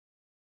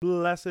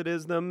Blessed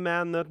is the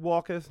man that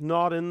walketh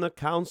not in the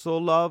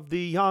counsel of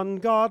the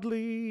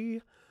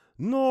ungodly,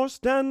 nor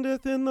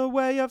standeth in the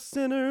way of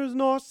sinners,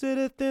 nor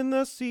sitteth in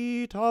the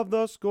seat of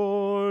the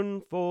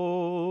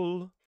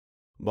scornful.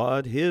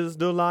 But his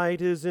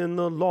delight is in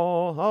the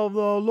law of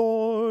the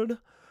Lord,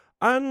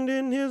 and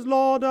in his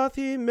law doth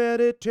he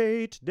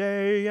meditate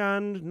day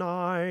and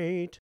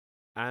night.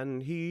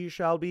 And he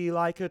shall be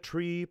like a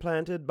tree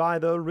planted by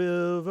the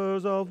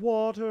rivers of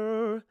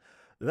water,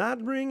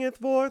 that bringeth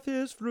forth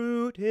his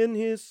fruit in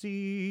his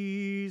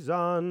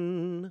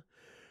season.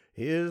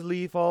 His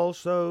leaf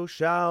also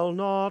shall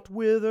not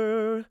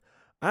wither,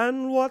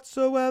 and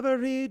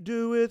whatsoever he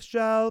doeth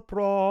shall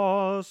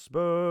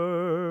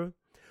prosper.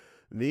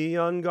 The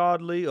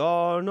ungodly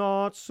are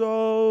not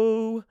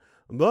so,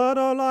 but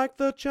are like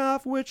the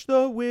chaff which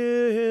the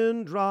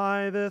wind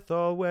driveth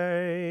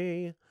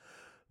away.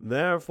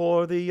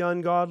 Therefore the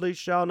ungodly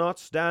shall not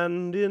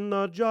stand in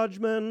the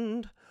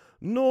judgment,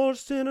 nor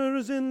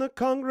sinners in the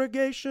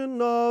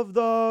congregation of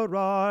the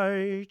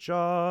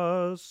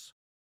righteous.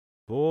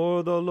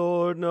 For the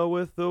Lord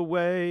knoweth the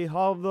way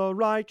of the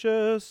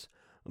righteous,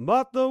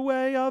 but the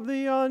way of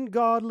the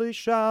ungodly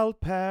shall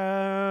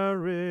perish.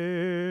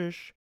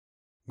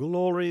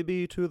 Glory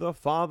be to the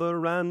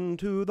Father, and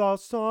to the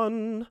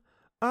Son,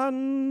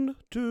 and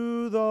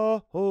to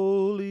the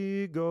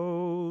Holy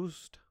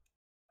Ghost,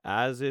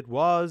 as it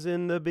was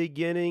in the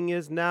beginning,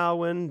 is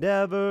now, and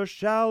ever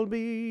shall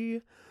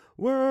be,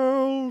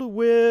 world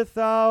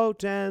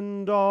without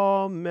end.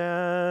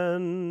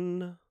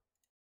 Amen.